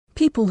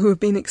People who have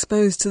been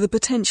exposed to the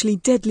potentially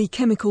deadly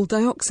chemical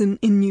dioxin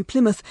in New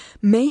Plymouth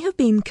may have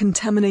been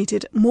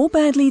contaminated more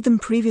badly than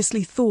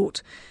previously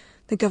thought.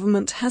 The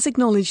government has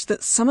acknowledged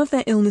that some of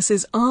their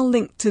illnesses are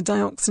linked to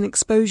dioxin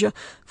exposure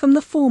from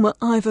the former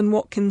Ivan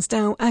Watkins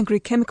Dow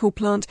agri-chemical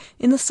plant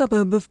in the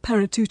suburb of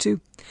Paratutu,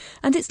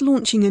 and it's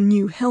launching a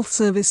new health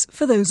service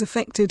for those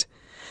affected.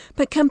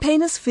 But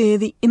campaigners fear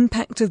the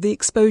impact of the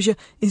exposure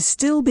is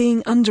still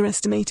being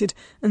underestimated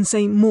and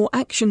say more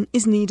action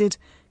is needed.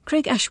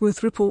 Craig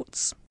Ashworth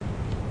reports.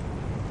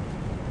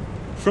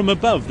 From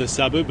above the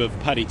suburb of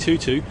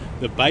Paratutu,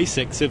 the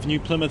basics of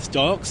New Plymouth's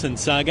dioxin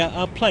saga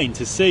are plain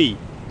to see.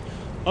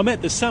 I'm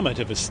at the summit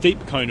of a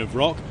steep cone of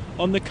rock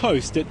on the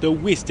coast at the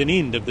western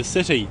end of the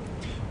city.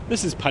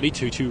 This is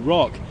Paratutu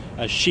Rock,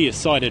 a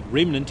sheer-sided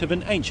remnant of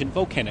an ancient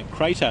volcanic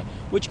crater,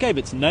 which gave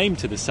its name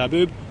to the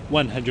suburb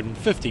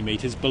 150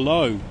 metres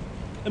below.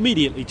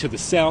 Immediately to the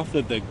south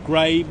are the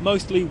grey,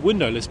 mostly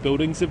windowless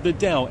buildings of the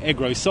Dow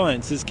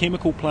Agro-Sciences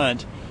chemical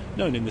plant,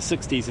 known in the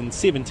 60s and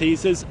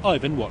 70s as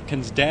Ivan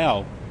Watkins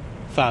Dow.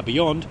 Far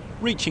beyond,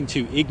 reaching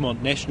to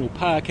Egmont National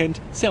Park and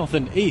south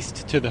and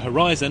east to the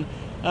horizon,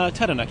 are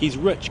Taranaki's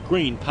rich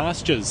green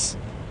pastures.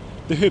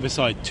 The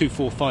herbicide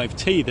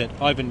 2,4,5-T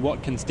that Ivan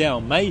Watkins Dow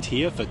made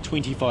here for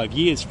 25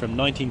 years from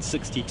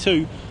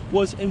 1962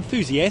 was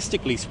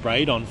enthusiastically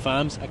sprayed on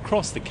farms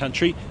across the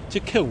country to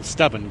kill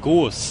stubborn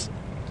gorse.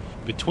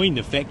 Between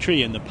the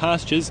factory and the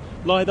pastures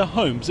lie the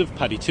homes of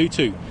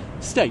Paratutu,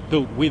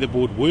 state-built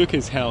weatherboard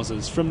workers'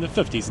 houses from the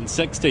 50s and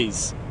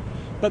 60s.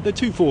 But the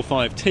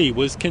 2,4,5-T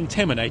was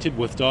contaminated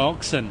with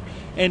dioxin,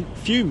 and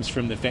fumes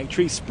from the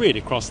factory spread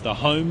across the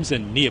homes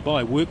and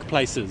nearby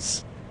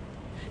workplaces.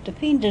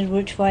 Depended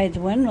which way the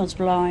wind was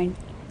blowing.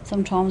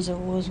 Sometimes it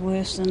was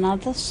worse than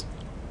others.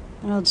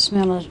 And I'd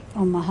smell it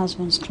on my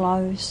husband's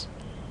clothes.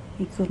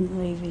 He couldn't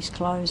leave his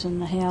clothes in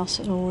the house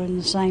or in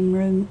the same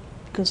room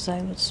because they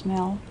would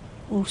smell.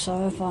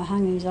 Also, if I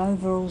hung his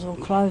overalls or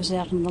clothes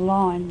out in the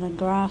line, the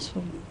grass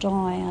would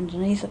die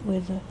underneath it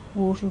where the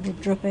water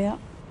would drip out.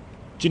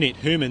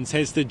 Jeanette Hermans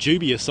has the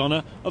dubious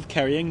honour of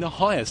carrying the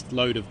highest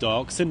load of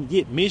dioxin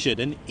yet measured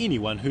in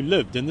anyone who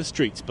lived in the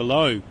streets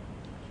below.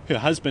 Her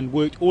husband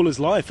worked all his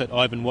life at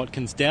Ivan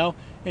Watkins Dow,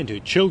 and her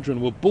children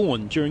were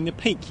born during the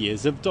peak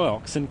years of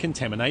dioxin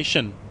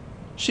contamination.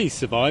 She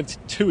survived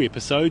 2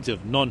 episodes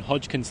of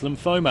non-Hodgkin's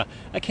lymphoma,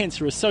 a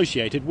cancer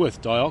associated with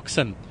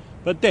dioxin.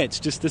 But that's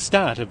just the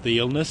start of the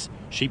illness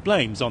she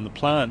blames on the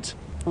plant.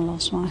 I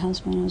lost my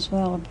husband as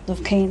well,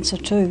 of cancer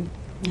too.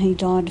 He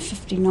died at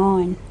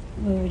 59.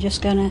 We were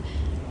just going to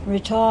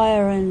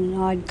retire and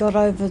I'd got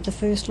over the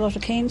first lot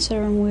of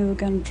cancer and we were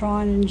going to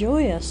try and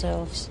enjoy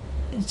ourselves.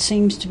 It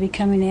seems to be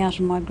coming out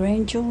in my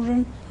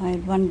grandchildren. I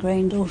had one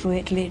granddaughter who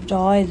had to let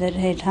die that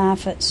had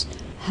half its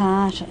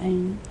heart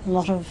and a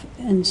lot of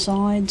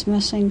insides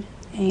missing,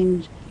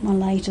 and my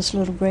latest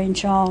little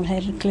grandchild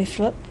had a cleft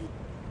lip.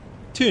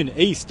 Turn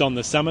east on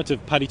the summit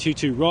of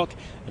Paratutu Rock,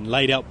 and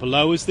laid out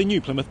below is the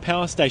New Plymouth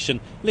Power Station,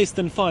 less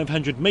than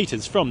 500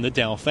 metres from the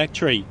Dow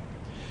factory.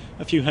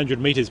 A few hundred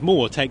metres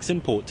more takes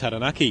in Port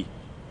Taranaki.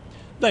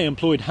 They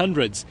employed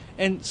hundreds,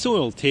 and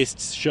soil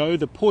tests show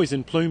the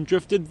poison plume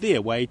drifted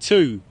their way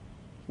too.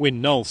 When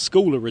Noel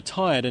Schooler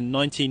retired in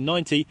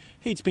 1990,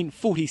 he'd spent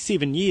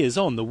 47 years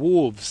on the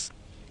wharves.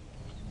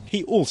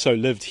 He also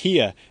lived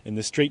here, in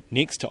the street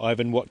next to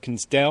Ivan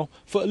Watkins Dow,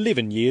 for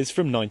 11 years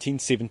from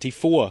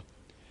 1974.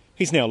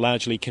 He's now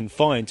largely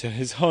confined to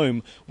his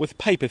home, with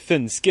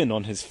paper-thin skin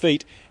on his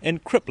feet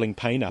and crippling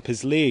pain up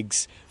his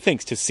legs,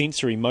 thanks to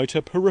sensory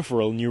motor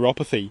peripheral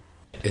neuropathy.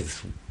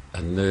 It's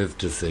a nerve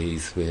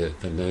disease where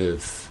the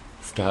nerves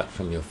start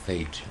from your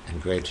feet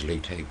and gradually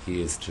take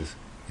years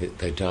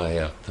they die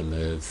out, the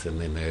nerves,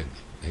 and then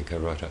they go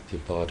right up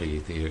your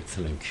body. It's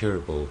an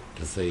incurable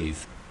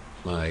disease.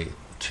 My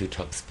 2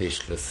 top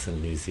specialists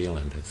in New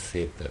Zealand have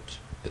said that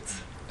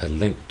it's a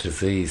linked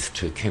disease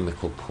to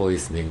chemical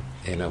poisoning,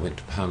 and I went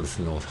to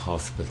Palmerston North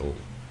Hospital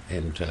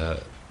and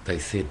they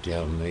said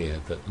down there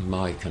that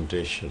my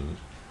condition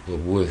were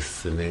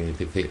worse than any of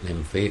the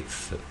Vietnam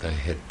vets that they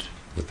had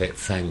with that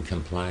same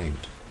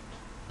complaint.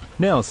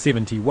 Now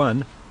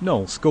 71,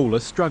 Noel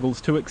Schooler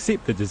struggles to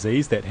accept the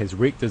disease that has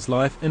wrecked his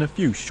life in a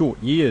few short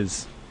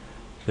years.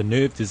 The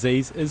nerve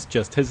disease is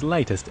just his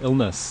latest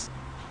illness.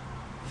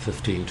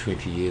 15,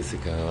 20 years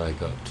ago I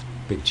got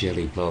big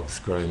jelly blobs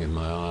growing in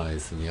my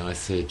eyes, and the eye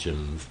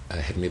surgeons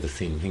had never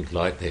seen anything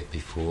like that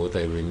before.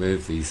 They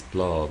removed these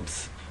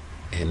blobs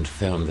and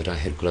found that I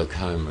had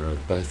glaucoma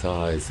of both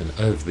eyes, and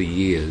over the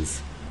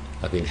years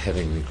I've been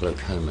having the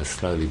glaucoma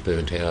slowly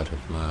burnt out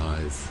of my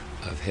eyes.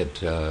 I've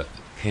had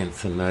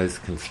cancer nose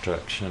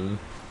construction,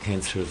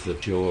 cancer of the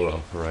jaw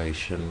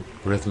operation,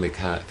 rhythmic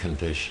heart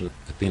condition.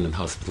 I've been in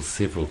hospital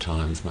several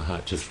times. My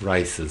heart just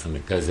races and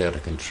it goes out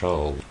of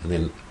control, and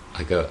then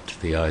I go up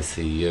to the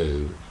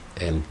ICU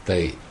and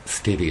they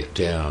steady it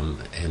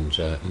down, and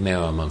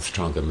now I'm on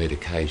stronger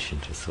medication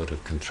to sort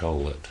of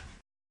control it.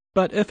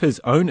 But if his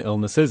own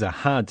illnesses are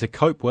hard to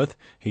cope with,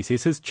 he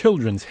says his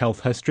children's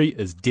health history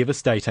is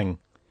devastating.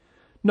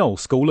 Noel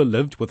Schooler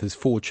lived with his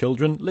 4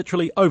 children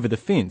literally over the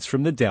fence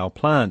from the Dow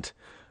plant,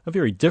 a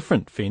very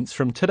different fence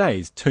from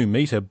today's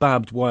 2-metre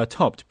barbed wire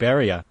topped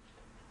barrier.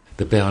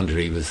 The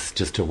boundary was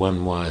just a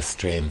 1-wire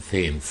strand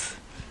fence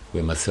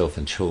where myself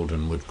and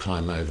children would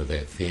climb over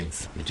that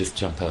fence and just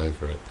jump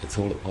over it. That's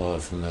all it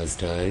was in those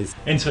days.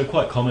 And so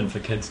quite common for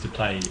kids to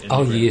play in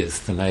Oh yes,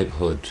 the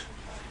neighbourhood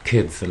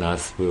kids and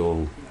us, we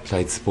all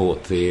played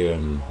sport there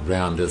and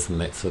rounders and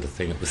that sort of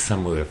thing. It was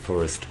somewhere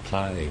for us to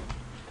play.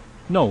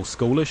 Noel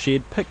Schooler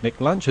shared picnic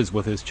lunches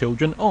with his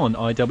children on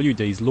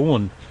IWD's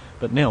lawn,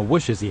 but now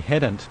wishes he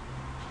hadn't.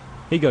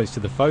 He goes to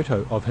the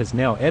photo of his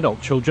now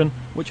adult children,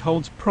 which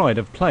holds pride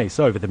of place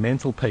over the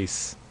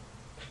mantelpiece.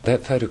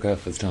 That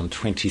photograph was done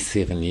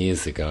 27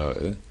 years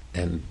ago,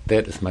 and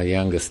that is my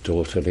youngest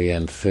daughter,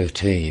 Leanne,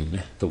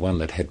 13, the one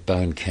that had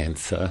bone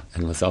cancer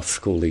and was off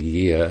school a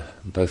year,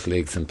 both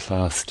legs in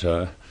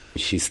plaster.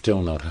 She's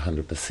still not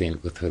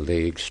 100% with her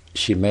legs.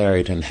 She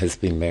married and has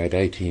been married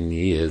 18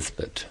 years,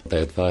 but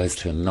they advised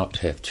her not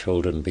to have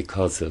children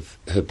because of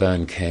her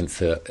bone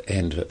cancer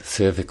and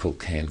cervical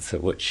cancer,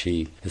 which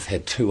she has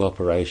had 2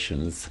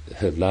 operations,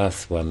 her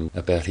last one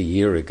about a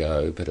year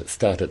ago, but it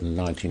started in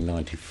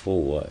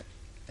 1994.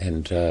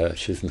 And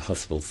she was in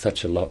hospital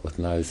such a lot with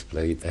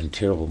nosebleeds and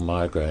terrible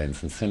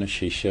migraines. And as soon as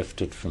she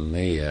shifted from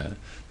there,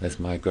 those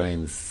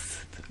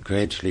migraines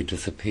gradually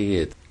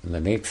disappeared. And the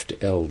next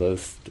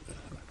eldest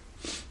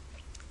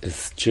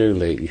is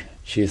Julie.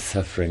 She is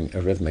suffering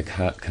a rhythmic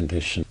heart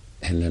condition.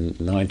 And in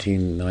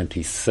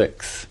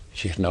 1996,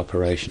 she had an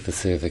operation for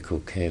cervical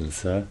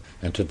cancer.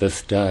 And to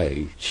this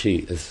day, she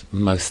is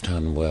most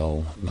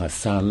unwell. My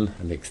son,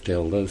 the next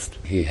eldest,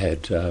 he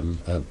had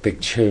a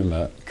big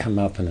tumour come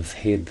up in his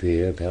head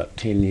there about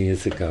 10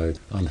 years ago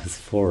on his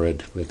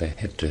forehead, where they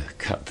had to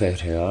cut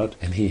that out.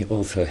 And he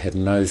also had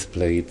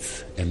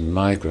nosebleeds and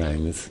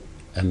migraines.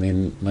 And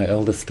then my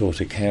eldest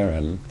daughter,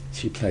 Karen,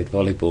 she played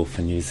volleyball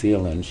for New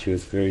Zealand. She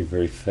was very,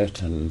 very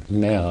fit, and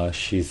now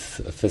she's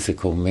a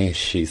physical mess.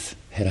 She's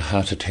had a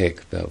heart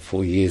attack about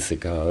 4 years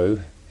ago,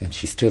 and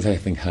she's still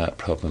having heart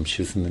problems.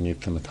 She was in the New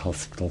Plymouth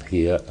Hospital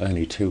here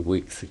only 2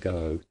 weeks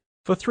ago.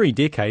 For 3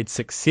 decades,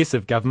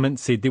 successive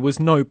governments said there was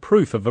no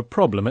proof of a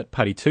problem at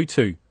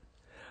Paritutu.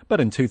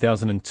 But in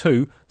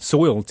 2002,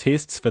 soil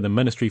tests for the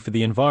Ministry for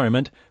the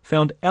Environment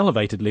found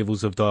elevated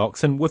levels of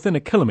dioxin within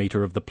a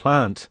kilometre of the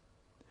plant.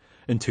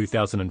 In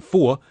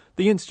 2004,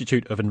 the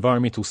Institute of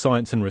Environmental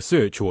Science and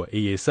Research, or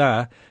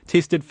ESR,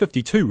 tested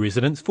 52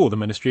 residents for the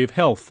Ministry of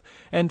Health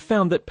and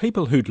found that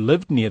people who'd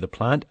lived near the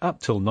plant up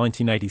till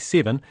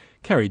 1987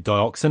 carried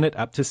dioxin at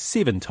up to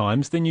 7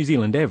 times the New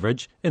Zealand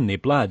average in their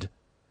blood.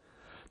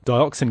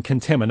 Dioxin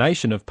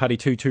contamination of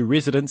Paritutu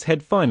residents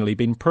had finally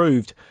been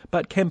proved,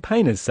 but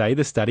campaigners say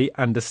the study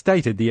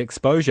understated the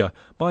exposure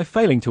by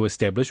failing to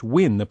establish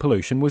when the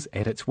pollution was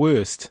at its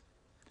worst.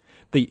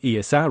 The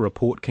ESR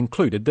report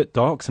concluded that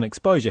dioxin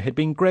exposure had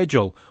been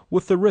gradual,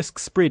 with the risk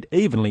spread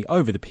evenly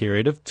over the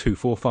period of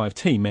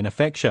 2,4,5-T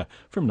manufacture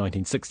from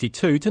 1962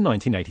 to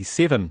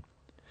 1987.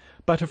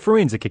 But a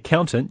forensic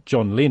accountant,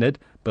 John Leonard,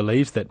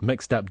 believes that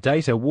mixed-up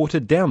data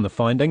watered down the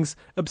findings,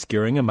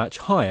 obscuring a much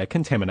higher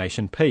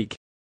contamination peak.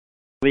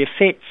 The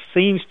effect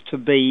seems to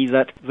be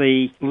that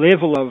the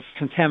level of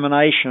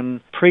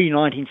contamination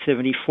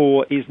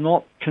pre-1974 is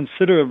not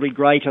considerably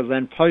greater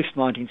than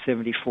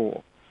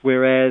post-1974.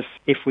 Whereas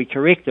if we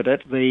corrected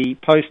it, the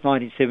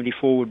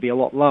post-1974 would be a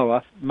lot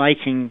lower,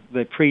 making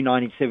the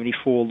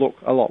pre-1974 look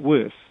a lot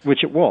worse,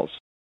 which it was.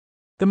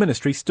 The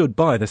ministry stood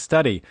by the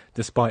study,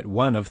 despite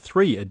one of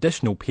 3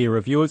 additional peer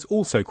reviewers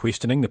also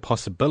questioning the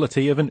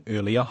possibility of an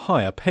earlier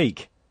higher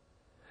peak.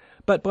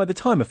 But by the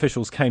time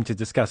officials came to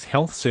discuss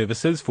health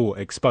services for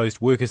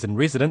exposed workers and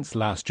residents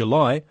last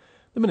July,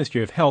 the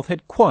Ministry of Health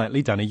had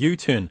quietly done a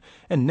U-turn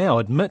and now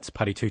admits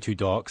Paritutu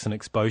dioxin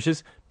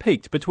exposures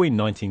peaked between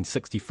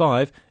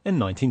 1965 and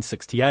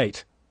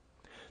 1968.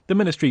 The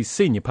Ministry's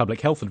senior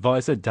public health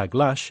advisor, Doug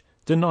Lush,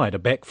 denied a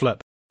backflip.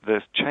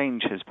 The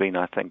change has been,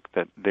 I think,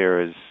 that there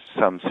is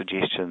some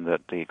suggestion that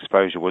the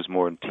exposure was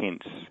more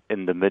intense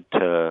in the mid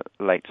to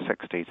late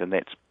 60s, and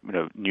that's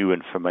new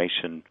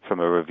information from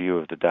a review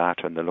of the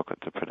data and the look at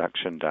the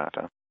production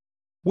data.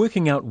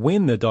 Working out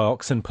when the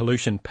dioxin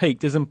pollution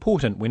peaked is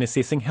important when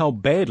assessing how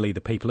badly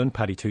the people in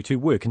Paritutu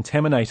were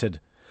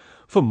contaminated.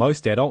 For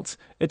most adults,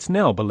 it's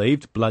now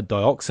believed blood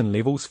dioxin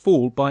levels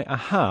fall by a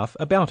half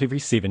about every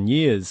 7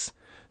 years.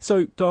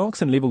 So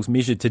dioxin levels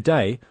measured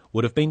today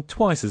would have been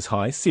twice as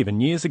high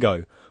 7 years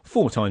ago,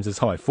 4 times as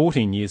high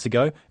 14 years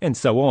ago, and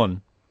so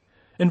on.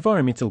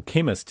 Environmental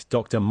chemist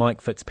Dr.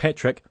 Mike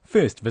Fitzpatrick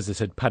first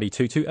visited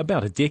Paritutu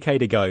about a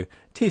decade ago,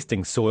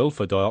 testing soil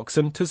for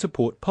dioxin to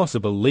support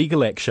possible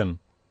legal action.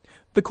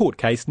 The court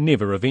case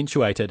never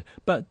eventuated,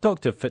 but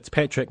Dr.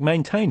 Fitzpatrick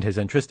maintained his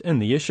interest in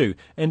the issue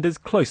and is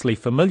closely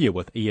familiar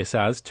with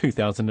ESR's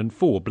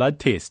 2004 blood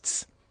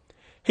tests.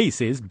 He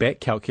says back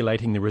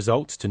calculating the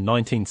results to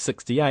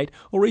 1968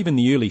 or even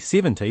the early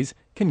 70s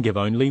can give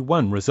only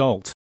one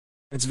result.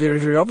 It's very,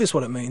 very obvious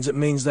what it means. It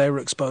means they were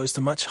exposed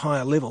to much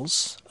higher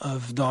levels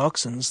of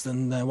dioxins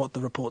than what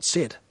the report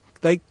said.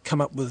 they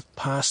come up with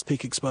past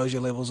peak exposure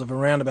levels of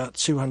around about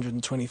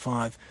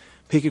 225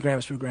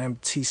 picograms per gram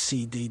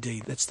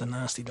TCDD. That's the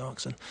nasty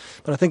dioxin.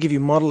 But I think if you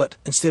model it,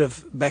 instead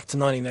of back to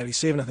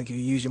 1987, I think if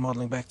you use your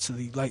modelling back to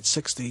the late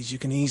 60s, you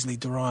can easily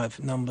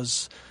derive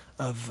numbers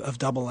of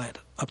double that,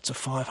 up to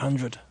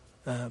 500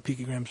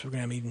 picograms per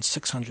gram, even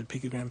 600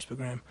 picograms per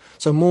gram.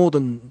 So more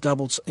than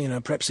doubled,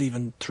 perhaps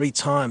even 3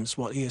 times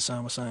what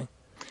ESR was saying.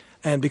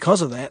 And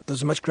because of that,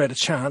 there's a much greater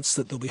chance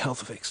that there'll be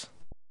health effects.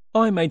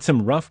 I made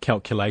some rough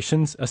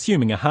calculations,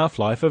 assuming a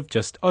half-life of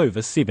just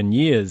over 7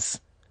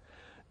 years.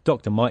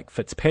 Dr. Mike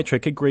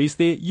Fitzpatrick agrees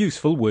they're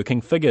useful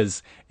working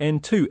figures,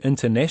 and 2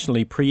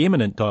 internationally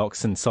preeminent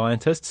dioxin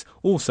scientists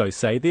also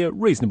say they're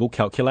reasonable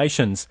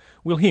calculations.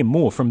 We'll hear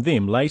more from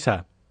them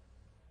later.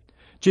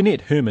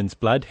 Jeanette Herman's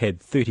blood had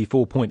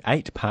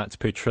 34.8 parts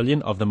per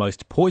trillion of the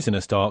most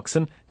poisonous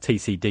dioxin,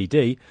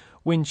 TCDD,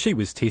 when she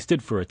was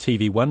tested for a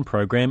TV1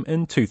 program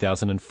in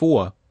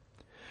 2004.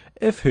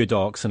 If her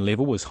dioxin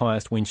level was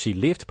highest when she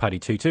left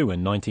Paritutu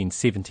in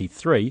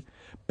 1973,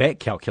 back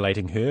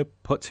calculating her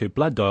puts her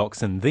blood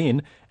dioxin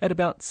then at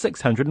about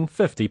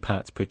 650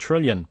 parts per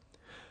trillion.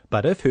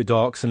 But if her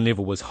dioxin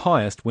level was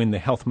highest when the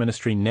Health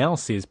Ministry now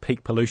says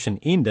peak pollution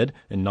ended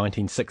in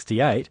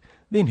 1968,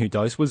 then her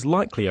dose was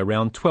likely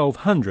around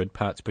 1,200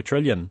 parts per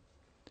trillion.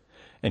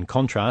 In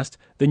contrast,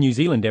 the New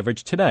Zealand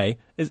average today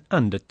is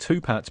under 2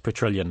 parts per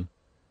trillion.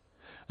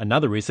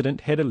 Another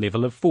resident had a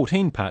level of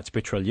 14 parts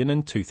per trillion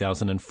in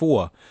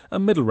 2004, a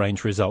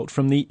middle-range result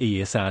from the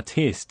ESR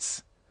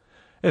tests.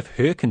 If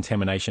her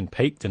contamination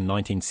peaked in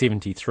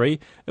 1973,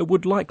 it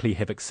would likely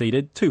have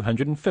exceeded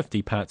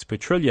 250 parts per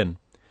trillion.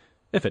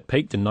 If it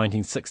peaked in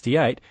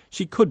 1968,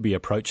 she could be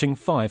approaching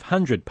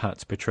 500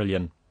 parts per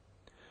trillion.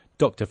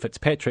 Dr.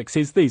 Fitzpatrick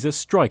says these are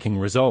striking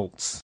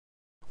results.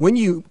 When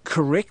you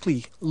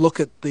correctly look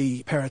at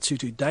the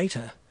Paritutu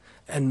data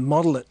and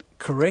model it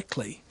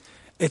correctly,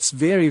 it's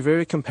very,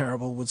 very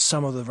comparable with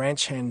some of the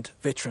ranch hand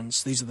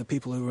veterans. These are the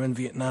people who were in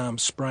Vietnam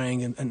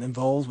spraying and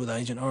involved with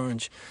Agent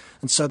Orange.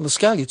 And so the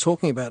scale you're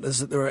talking about is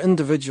that there are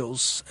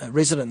individuals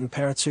resident in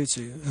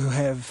Paritutu who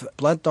have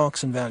blood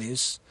dioxin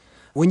values,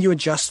 when you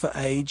adjust for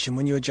age and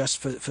when you adjust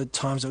for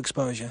times of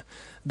exposure,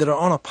 that are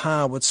on a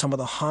par with some of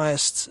the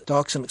highest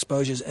dioxin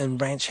exposures in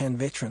ranch hand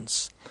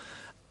veterans.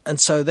 And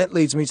so that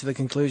leads me to the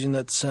conclusion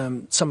that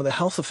some of the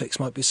health effects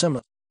might be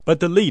similar. But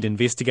the lead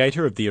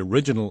investigator of the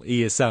original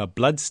ESR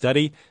blood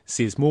study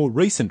says more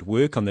recent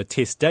work on the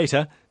test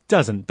data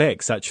doesn't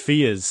back such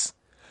fears.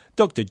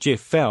 Dr.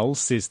 Jeff Fowles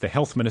says the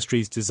Health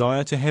Ministry's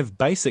desire to have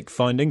basic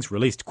findings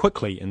released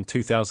quickly in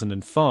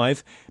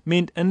 2005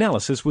 meant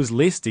analysis was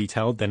less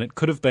detailed than it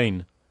could have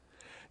been.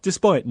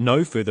 Despite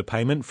no further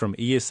payment from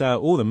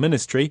ESR or the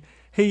Ministry,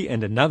 he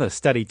and another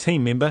study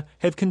team member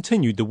have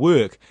continued the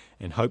work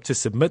and hope to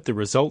submit the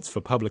results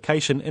for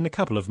publication in a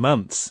couple of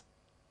months.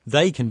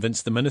 They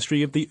convinced the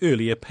Ministry of the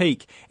earlier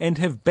peak and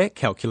have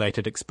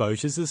back-calculated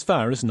exposures as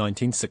far as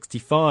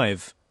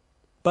 1965.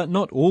 But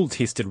not all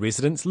tested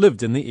residents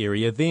lived in the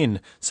area then,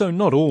 so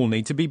not all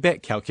need to be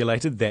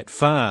back-calculated that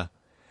far.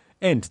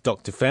 And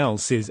Dr.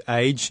 Fowles says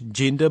age,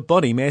 gender,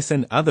 body mass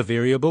and other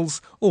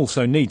variables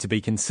also need to be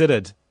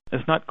considered.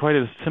 It's not quite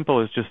as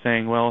simple as just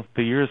saying, well,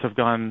 the years have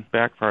gone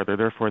back farther,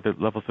 therefore the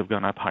levels have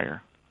gone up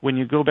higher. When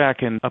you go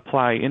back and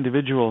apply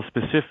individual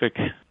specific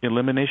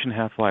elimination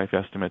half-life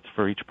estimates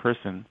for each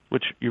person,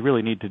 which you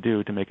really need to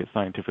do to make it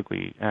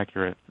scientifically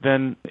accurate,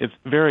 then it's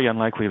very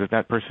unlikely that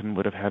that person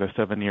would have had a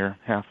 7-year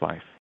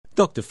half-life.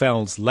 Dr.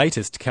 Fowles'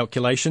 latest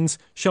calculations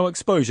show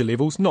exposure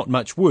levels not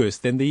much worse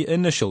than the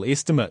initial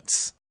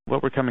estimates.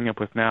 What we're coming up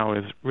with now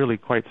is really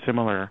quite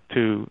similar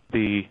to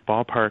the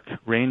ballpark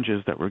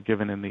ranges that were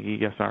given in the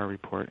ESR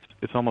report.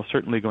 It's almost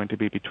certainly going to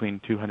be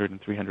between 200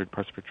 and 300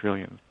 parts per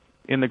trillion.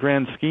 In the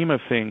grand scheme of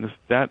things,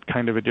 that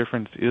kind of a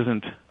difference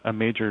isn't a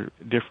major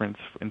difference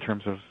in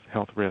terms of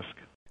health risk.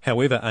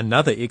 However,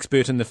 another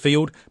expert in the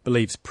field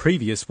believes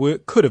previous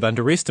work could have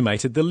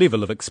underestimated the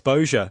level of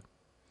exposure.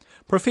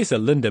 Professor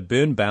Linda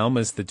Birnbaum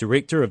is the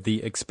director of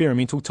the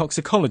Experimental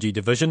Toxicology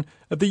Division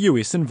of the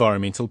U.S.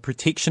 Environmental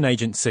Protection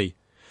Agency.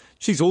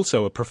 She's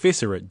also a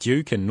professor at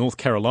Duke and North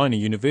Carolina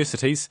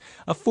universities,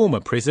 a former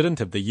president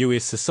of the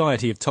U.S.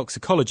 Society of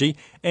Toxicology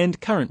and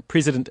current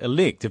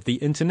president-elect of the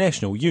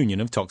International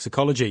Union of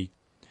Toxicology.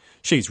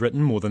 She's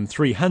written more than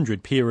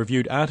 300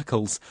 peer-reviewed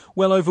articles,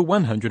 well over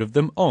 100 of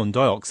them on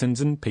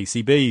dioxins and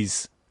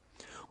PCBs.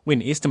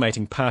 When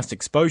estimating past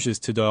exposures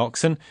to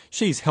dioxin,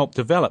 she's helped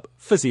develop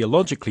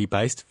physiologically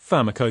based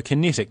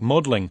pharmacokinetic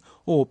modelling,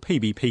 or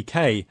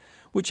PBPK,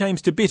 which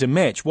aims to better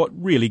match what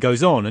really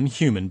goes on in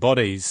human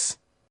bodies.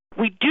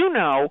 We do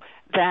know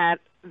that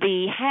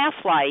the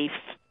half-life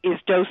is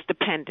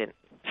dose-dependent.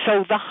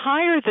 So the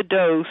higher the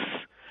dose,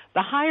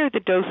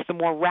 the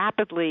more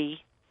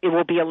rapidly it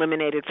will be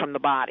eliminated from the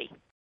body.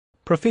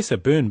 Professor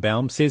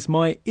Birnbaum says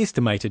my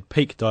estimated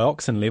peak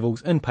dioxin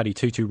levels in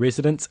Paritutu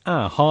residents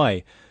are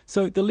high,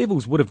 so the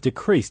levels would have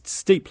decreased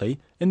steeply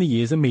in the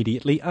years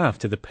immediately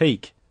after the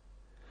peak.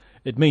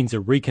 It means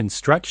a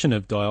reconstruction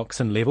of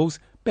dioxin levels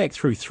back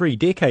through 3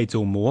 decades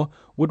or more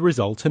would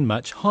result in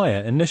much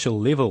higher initial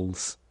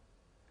levels.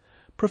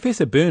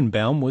 Professor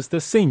Birnbaum was the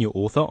senior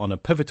author on a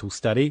pivotal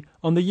study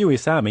on the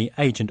US Army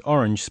Agent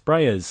Orange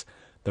sprayers,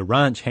 the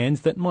ranch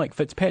hands that Mike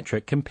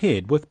Fitzpatrick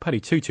compared with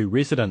Paritutu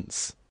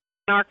residents.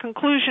 Our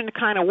conclusion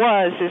kind of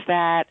is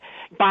that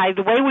by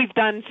the way we've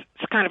done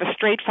kind of a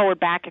straightforward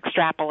back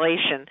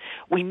extrapolation,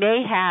 we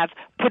may have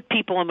put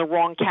people in the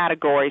wrong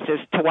categories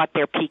as to what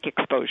their peak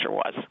exposure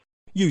was.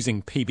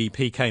 Using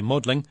PBPK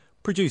modelling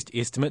produced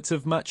estimates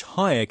of much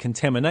higher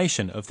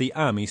contamination of the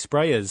Army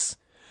sprayers.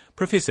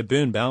 Professor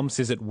Birnbaum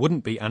says it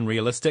wouldn't be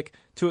unrealistic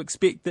to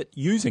expect that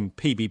using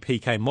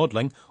PBPK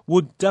modelling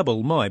would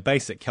double my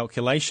basic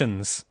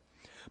calculations.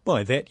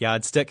 By that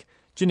yardstick,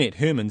 Jeanette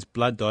Herman's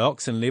blood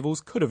dioxin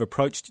levels could have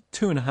approached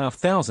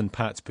 2,500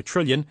 parts per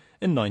trillion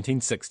in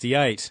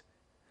 1968.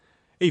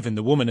 Even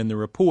the woman in the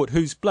report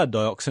whose blood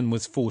dioxin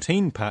was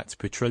 14 parts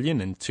per trillion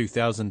in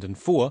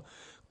 2004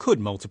 could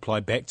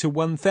multiply back to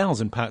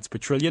 1,000 parts per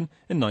trillion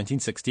in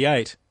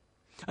 1968.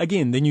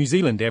 Again, the New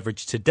Zealand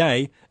average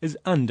today is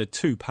under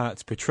 2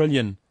 parts per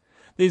trillion.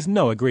 There's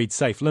no agreed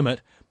safe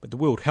limit, but the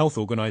World Health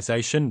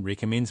Organization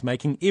recommends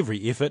making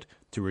every effort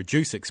to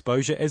reduce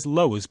exposure as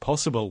low as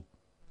possible.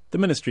 The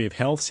Ministry of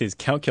Health says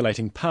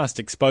calculating past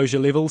exposure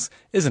levels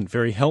isn't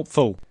very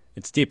helpful.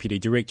 Its Deputy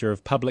Director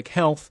of Public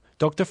Health,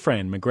 Dr.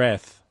 Fran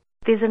McGrath.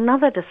 There's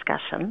another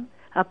discussion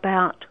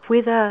about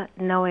whether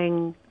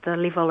knowing the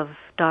level of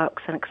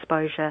dioxin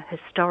exposure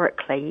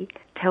historically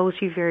tells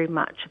you very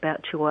much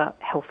about your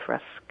health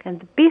risk. And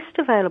the best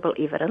available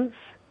evidence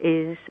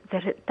is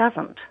that it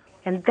doesn't.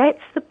 And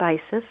that's the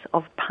basis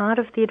of part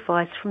of the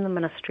advice from the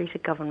Ministry to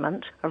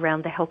Government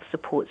around the Health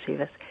Support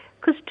Service.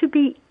 Because to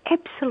be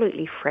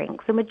absolutely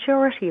frank, the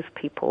majority of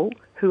people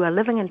who are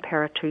living in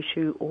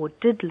Paratutu or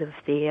did live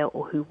there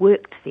or who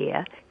worked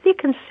there, their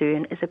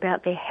concern is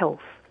about their health.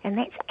 And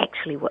that's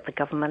actually what the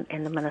government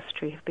and the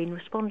ministry have been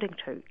responding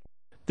to.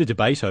 The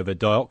debate over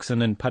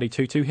dioxin in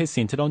Paritutu has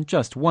centred on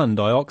just one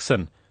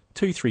dioxin,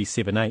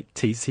 2378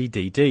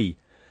 TCDD.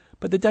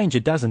 But the danger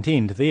doesn't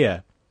end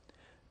there.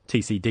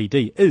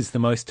 TCDD is the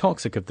most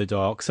toxic of the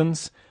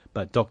dioxins,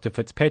 but Dr.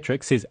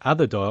 Fitzpatrick says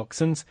other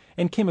dioxins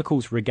and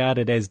chemicals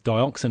regarded as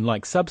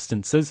dioxin-like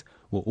substances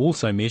were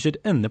also measured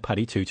in the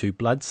Paritutu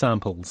blood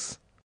samples.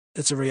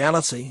 It's a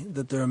reality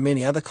that there are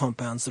many other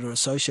compounds that are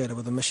associated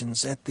with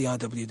emissions at the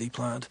IWD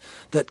plant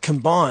that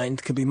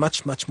combined can be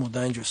much, much more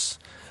dangerous.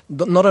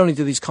 Not only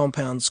do these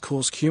compounds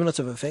cause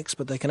cumulative effects,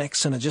 but they can act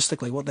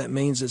synergistically. What that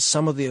means is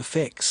some of the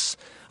effects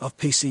of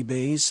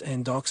PCBs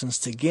and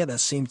dioxins together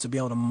seem to be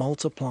able to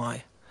multiply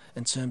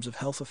in terms of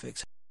health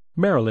effects.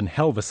 Marilyn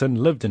Halverson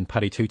lived in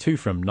Paritutu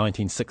from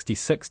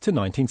 1966 to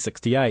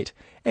 1968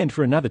 and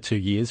for another 2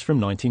 years from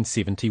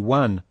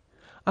 1971.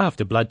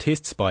 After blood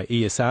tests by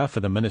ESR for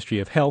the Ministry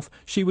of Health,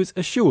 she was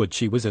assured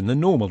she was in the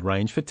normal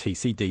range for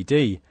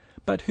TCDD,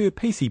 but her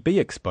PCB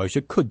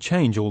exposure could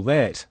change all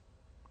that.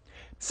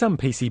 Some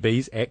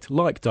PCBs act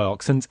like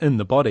dioxins in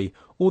the body,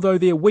 although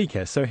they're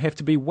weaker so have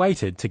to be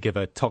weighted to give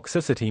a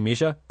toxicity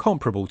measure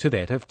comparable to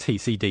that of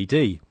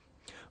TCDD.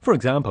 For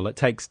example, it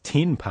takes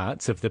 10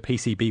 parts of the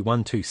PCB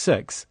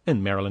 126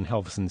 in Marilyn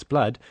Halverson's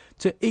blood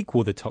to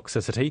equal the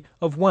toxicity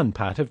of 1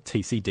 part of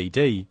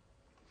TCDD.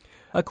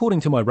 According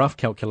to my rough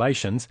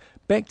calculations,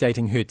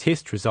 backdating her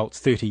test results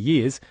 30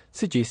 years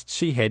suggests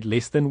she had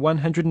less than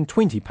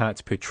 120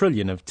 parts per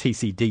trillion of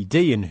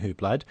TCDD in her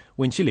blood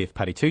when she left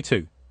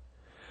Paritutu.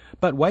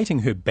 But weighting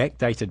her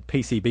backdated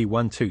PCB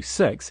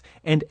 126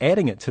 and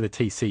adding it to the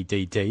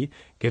TCDD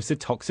gives a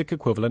toxic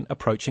equivalent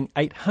approaching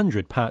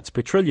 800 parts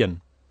per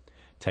trillion.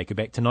 Take her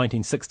back to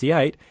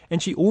 1968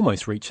 and she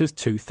almost reaches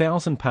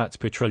 2,000 parts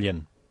per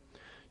trillion.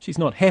 She's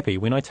not happy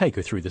when I take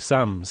her through the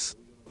sums.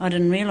 I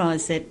didn't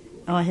realise that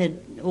I had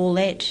all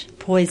that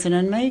poison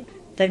in me.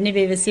 They've never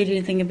ever said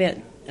anything about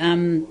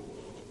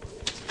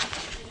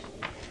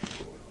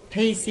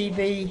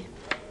PCB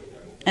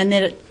and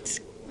that it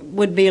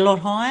would be a lot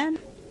higher.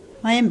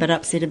 I am a bit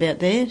upset about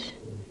that,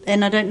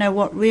 and I don't know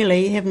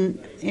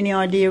haven't any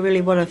idea really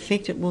what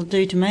effect it will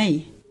do to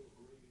me.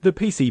 The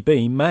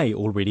PCB may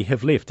already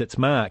have left its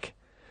mark.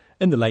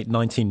 In the late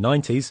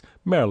 1990s,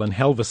 Marilyn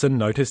Halverson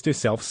noticed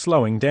herself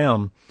slowing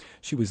down.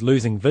 She was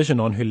losing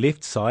vision on her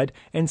left side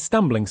and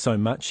stumbling so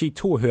much she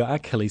tore her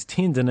Achilles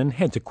tendon and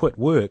had to quit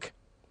work.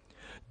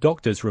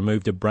 Doctors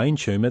removed a brain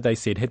tumour they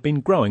said had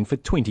been growing for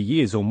 20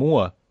 years or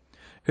more.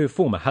 Her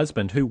former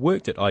husband, who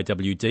worked at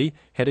IWD,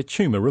 had a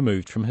tumour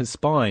removed from his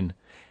spine,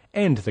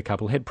 and the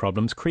couple had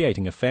problems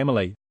creating a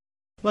family.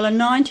 Well, in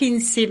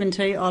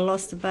 1970 I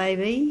lost a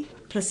baby,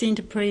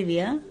 placenta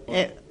previa.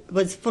 It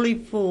was fully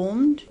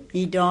formed.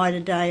 He died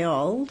a day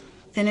old.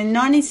 Then in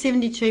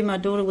 1972 my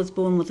daughter was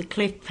born with a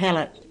cleft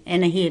palate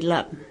and a head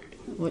lump,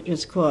 which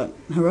was quite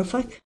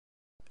horrific.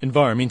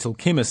 Environmental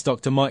chemist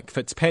Dr. Mike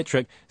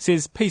Fitzpatrick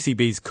says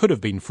PCBs could have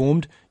been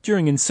formed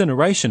during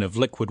incineration of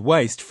liquid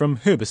waste from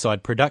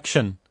herbicide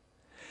production.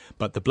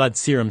 But the blood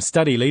serum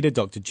study leader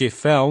Dr. Jeff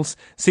Fowles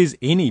says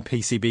any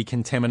PCB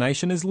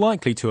contamination is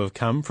likely to have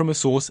come from a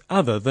source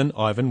other than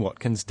Ivan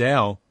Watkins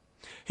Dow.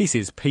 He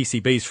says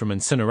PCBs from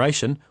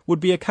incineration would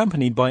be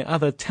accompanied by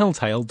other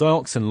telltale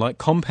dioxin-like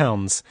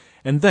compounds,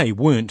 and they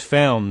weren't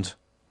found.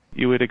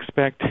 You would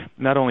expect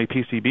not only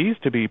PCBs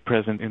to be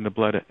present in the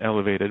blood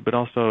elevated, but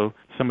also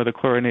some of the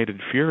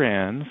chlorinated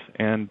furans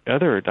and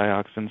other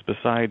dioxins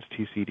besides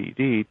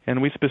TCDD.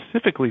 And we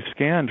specifically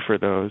scanned for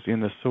those in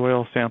the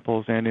soil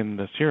samples and in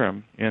the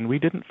serum, and we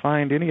didn't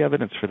find any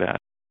evidence for that.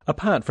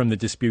 Apart from the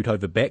dispute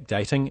over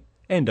backdating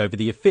and over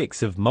the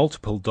effects of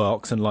multiple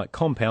dioxin-like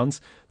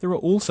compounds, there are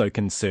also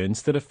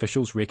concerns that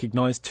officials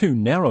recognise too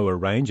narrow a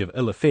range of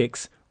ill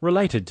effects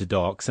related to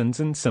dioxins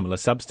and similar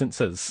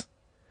substances.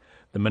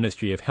 The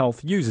Ministry of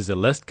Health uses a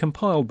list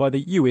compiled by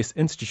the US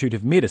Institute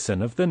of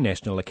Medicine of the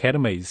National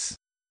Academies.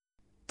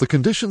 The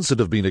conditions that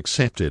have been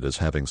accepted as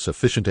having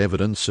sufficient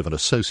evidence of an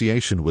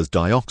association with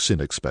dioxin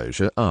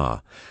exposure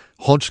are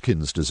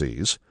Hodgkin's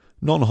disease,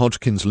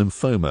 non-Hodgkin's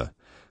lymphoma,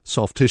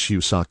 soft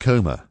tissue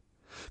sarcoma,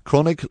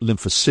 chronic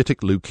lymphocytic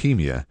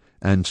leukemia,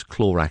 and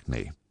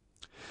chloracne.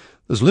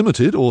 There's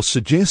limited or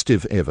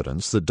suggestive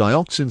evidence that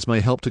dioxins may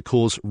help to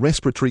cause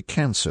respiratory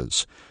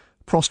cancers,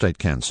 prostate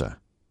cancer,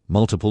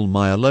 multiple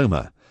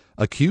myeloma,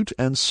 acute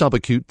and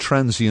subacute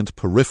transient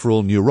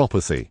peripheral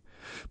neuropathy,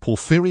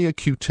 porphyria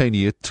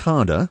cutanea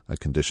tarda, a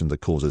condition that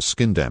causes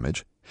skin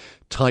damage,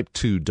 type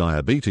 2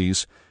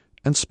 diabetes,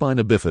 and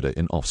spina bifida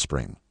in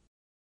offspring.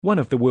 One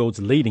of the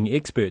world's leading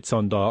experts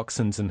on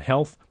dioxins and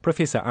health,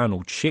 Professor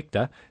Arnold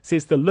Schechter,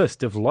 says the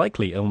list of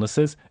likely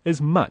illnesses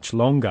is much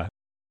longer.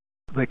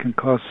 They can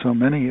cause so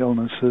many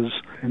illnesses,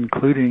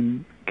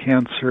 including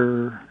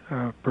cancer,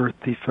 birth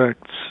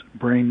defects,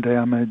 brain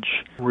damage,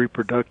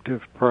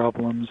 reproductive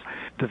problems,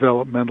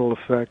 developmental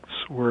effects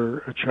where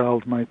a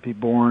child might be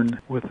born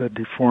with a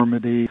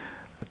deformity,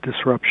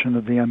 disruption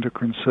of the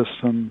endocrine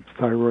system,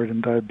 thyroid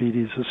and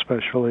diabetes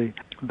especially.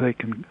 They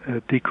can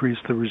decrease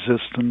the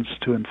resistance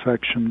to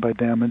infection by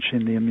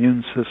damaging the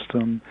immune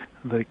system.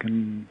 They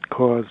can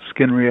cause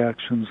skin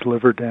reactions,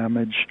 liver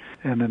damage,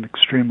 and in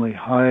extremely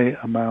high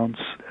amounts,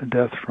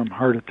 death from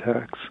heart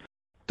attacks.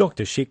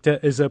 Dr.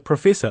 Schechter is a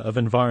professor of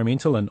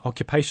environmental and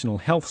occupational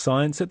health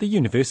science at the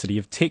University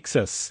of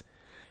Texas.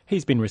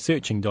 He's been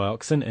researching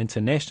dioxin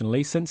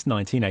internationally since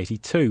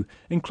 1982,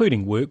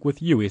 including work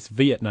with US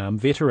Vietnam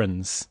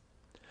veterans.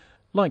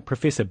 Like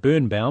Professor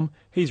Birnbaum,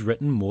 he's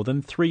written more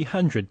than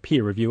 300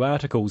 peer-review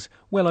articles,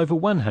 well over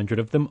 100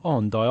 of them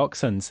on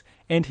dioxins,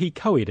 and he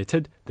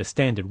co-edited the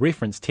standard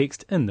reference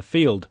text in the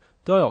field,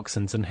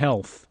 Dioxins in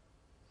Health.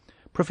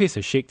 Professor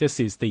Schechter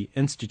says the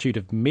Institute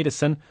of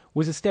Medicine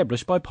was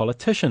established by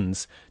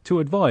politicians to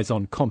advise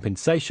on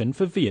compensation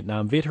for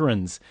Vietnam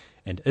veterans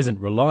and isn't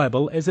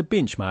reliable as a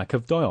benchmark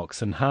of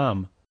dioxin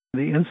harm.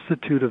 The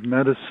Institute of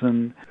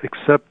Medicine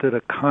accepted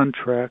a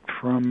contract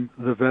from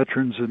the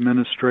Veterans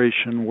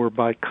Administration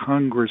whereby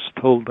Congress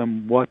told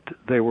them what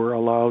they were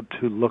allowed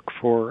to look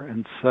for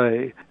and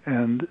say,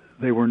 and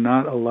they were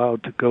not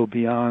allowed to go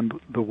beyond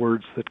the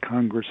words that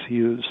Congress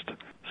used.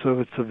 So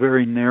it's a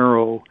very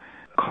narrow,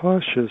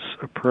 cautious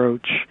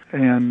approach,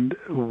 and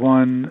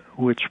one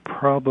which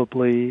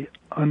probably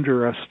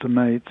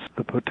underestimates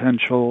the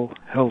potential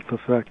health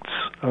effects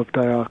of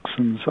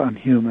dioxins on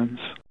humans.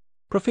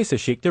 Professor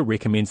Schechter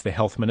recommends the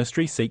Health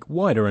Ministry seek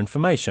wider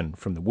information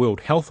from the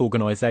World Health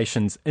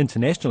Organization's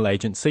International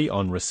Agency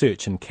on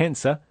Research in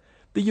Cancer,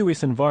 the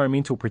US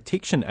Environmental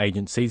Protection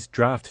Agency's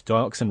draft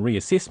dioxin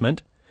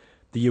reassessment,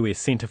 the US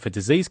Centre for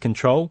Disease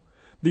Control,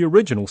 the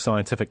original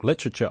scientific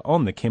literature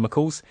on the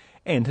chemicals,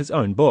 and his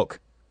own book.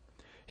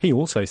 He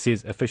also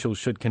says officials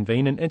should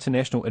convene an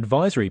international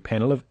advisory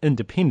panel of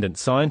independent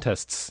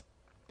scientists.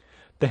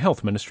 The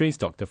Health Ministry's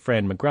Dr.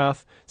 Fran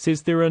McGrath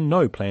says there are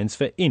no plans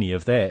for any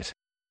of that.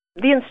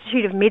 The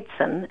Institute of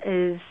Medicine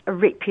is a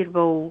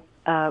reputable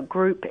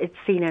group. It's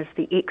seen as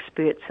the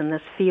experts in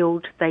this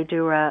field. They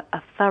do a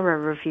thorough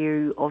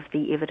review of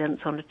the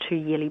evidence on a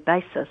 2-yearly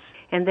basis,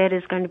 and that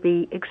is going to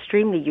be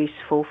extremely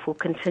useful for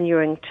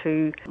continuing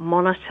to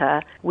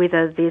monitor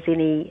whether there's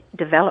any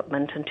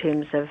development in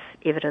terms of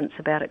evidence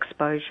about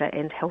exposure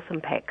and health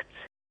impacts.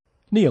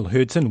 Neil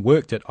Hurdson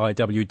worked at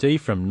IWD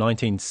from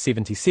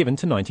 1977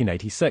 to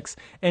 1986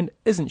 and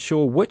isn't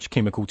sure which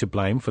chemical to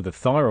blame for the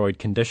thyroid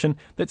condition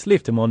that's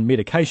left him on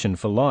medication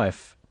for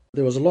life.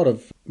 There was a lot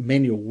of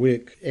manual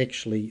work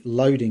actually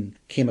loading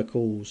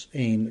chemicals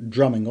and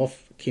drumming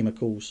off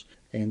chemicals,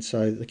 and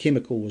so the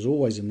chemical was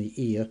always in the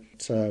air.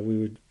 So we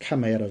would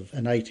come out of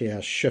an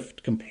 8-hour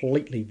shift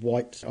completely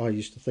white. I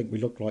used to think we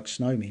looked like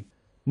snowmen.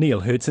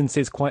 Neil Hurdson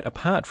says quite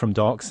apart from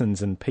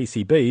dioxins and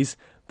PCBs,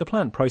 the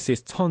plant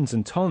processed tons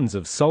and tons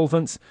of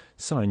solvents,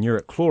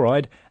 cyanuric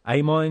chloride,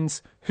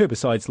 amines,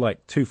 herbicides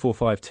like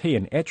 2,4,5-T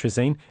and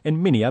atrazine,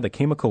 and many other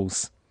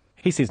chemicals.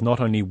 He says not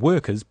only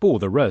workers bore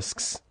the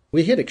risks.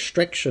 We had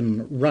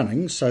extraction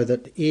running so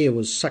that air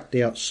was sucked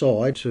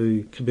outside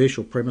to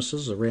commercial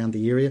premises around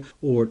the area,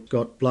 or it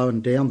got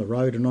blown down the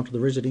road and onto the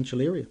residential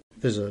area.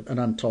 There's an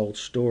untold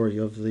story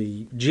of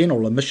the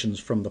general emissions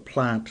from the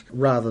plant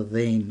rather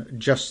than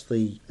just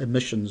the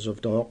emissions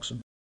of dioxin.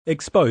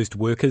 Exposed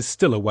workers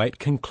still await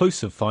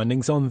conclusive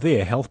findings on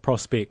their health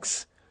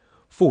prospects.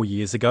 4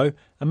 years ago,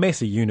 a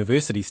Massey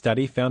University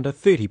study found a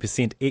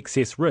 30%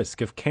 excess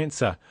risk of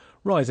cancer,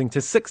 rising to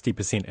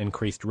 60%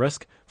 increased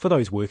risk for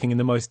those working in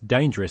the most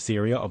dangerous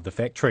area of the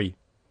factory.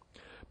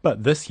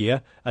 But this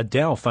year, a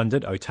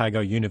Dow-funded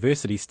Otago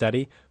University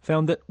study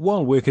found that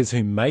while workers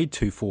who made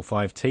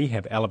 2,4,5-T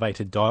have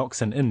elevated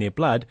dioxin in their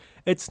blood,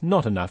 it's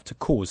not enough to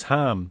cause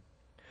harm.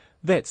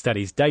 That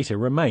study's data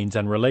remains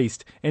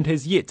unreleased and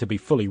has yet to be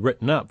fully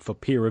written up for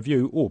peer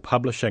review or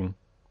publishing.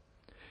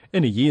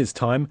 In a year's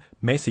time,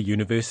 Massey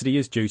University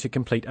is due to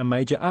complete a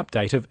major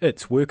update of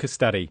its worker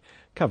study,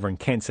 covering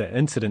cancer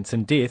incidence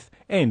and death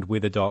and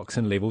whether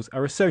dioxin levels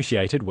are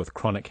associated with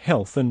chronic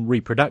health and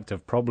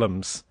reproductive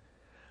problems.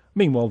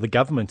 Meanwhile, the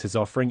government is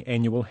offering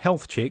annual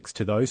health checks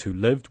to those who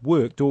lived,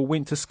 worked or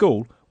went to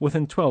school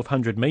within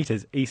 1,200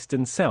 metres east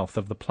and south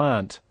of the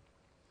plant.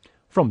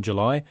 From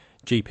July,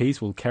 GPs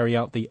will carry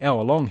out the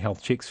hour-long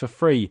health checks for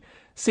free,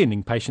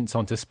 sending patients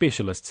on to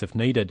specialists if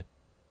needed.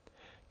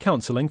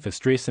 Counselling for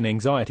stress and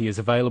anxiety is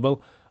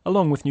available,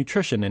 along with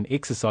nutrition and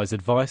exercise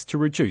advice to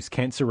reduce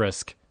cancer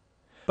risk.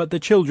 But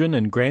the children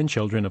and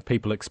grandchildren of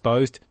people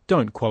exposed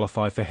don't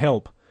qualify for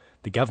help.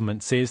 The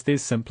government says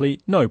there's simply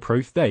no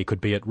proof they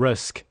could be at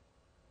risk.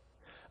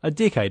 A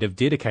decade of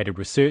dedicated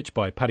research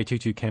by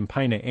Paritutu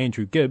campaigner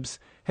Andrew Gibbs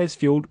has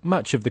fuelled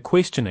much of the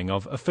questioning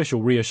of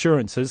official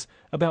reassurances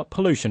about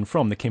pollution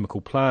from the chemical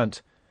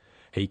plant.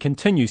 He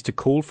continues to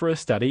call for a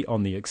study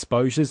on the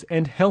exposures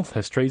and health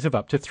histories of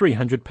up to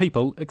 300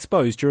 people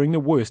exposed during the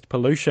worst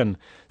pollution,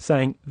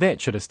 saying that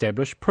should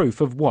establish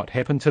proof of what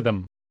happened to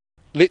them.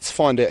 Let's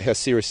find out how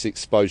serious the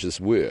exposures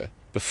were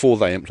before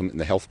they implement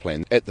the health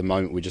plan. At the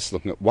moment, we're just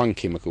looking at one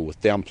chemical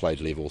with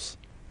downplayed levels,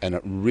 and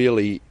it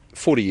really,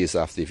 40 years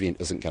after the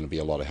event, isn't going to be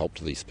a lot of help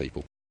to these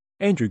people.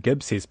 Andrew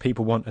Gibbs says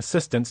people want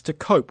assistance to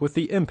cope with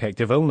the impact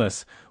of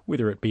illness,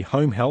 whether it be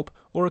home help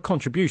or a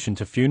contribution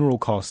to funeral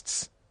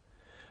costs.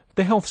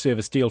 The health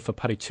service deal for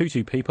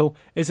Paritutu people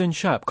is in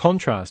sharp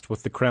contrast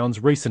with the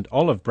Crown's recent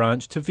olive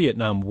branch to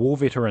Vietnam War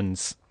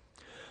veterans.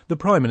 The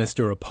Prime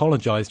Minister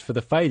apologised for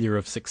the failure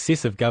of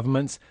successive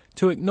governments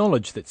to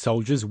acknowledge that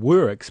soldiers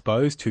were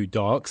exposed to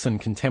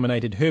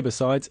dioxin-contaminated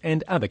herbicides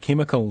and other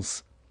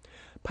chemicals.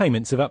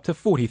 Payments of up to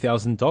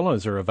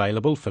 $40,000 are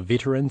available for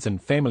veterans and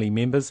family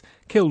members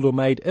killed or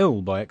made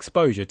ill by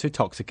exposure to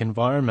toxic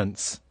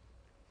environments.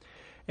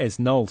 As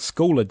Noel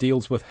Schooler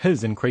deals with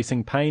his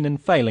increasing pain and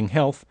failing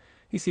health,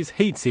 he says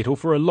he'd settle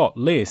for a lot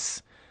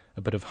less,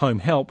 a bit of home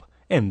help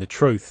and the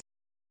truth.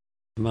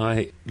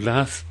 My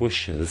last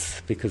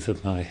wishes, because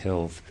of my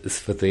health, is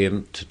for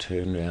them to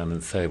turn around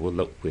and say, well,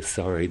 look, we're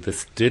sorry,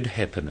 this did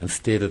happen,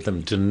 instead of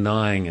them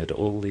denying it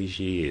all these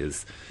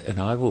years. And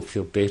I will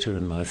feel better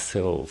in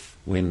myself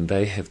when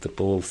they have the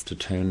balls to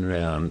turn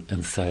around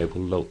and say,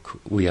 well, look,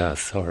 we are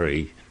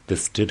sorry,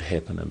 this did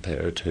happen in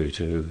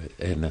Paritutu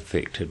and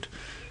affected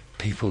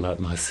people like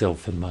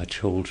myself and my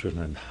children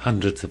and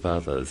hundreds of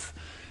others.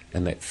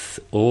 And that's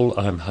all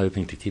I'm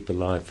hoping to keep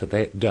alive for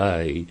that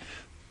day.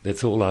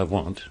 That's all I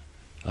want.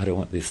 I don't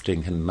want their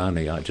stinking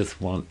money. I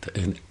just want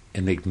an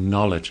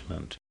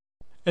acknowledgement.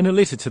 In a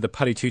letter to the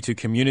Paritutu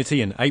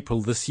community in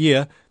April this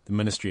year, the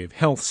Ministry of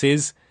Health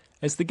says,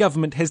 as the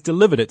government has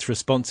delivered its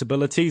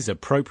responsibilities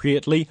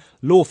appropriately,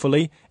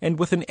 lawfully and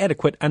with an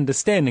adequate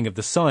understanding of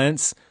the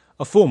science,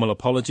 a formal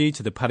apology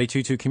to the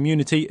Paritutu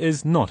community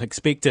is not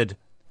expected.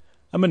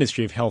 A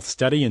Ministry of Health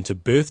study into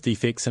birth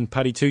defects in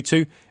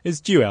Paritutu is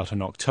due out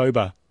in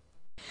October.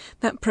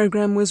 That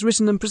programme was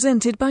written and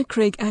presented by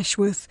Craig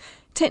Ashworth.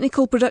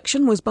 Technical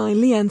production was by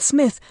Leanne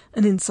Smith,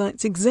 and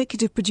Insight's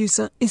executive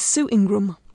producer is Sue Ingram.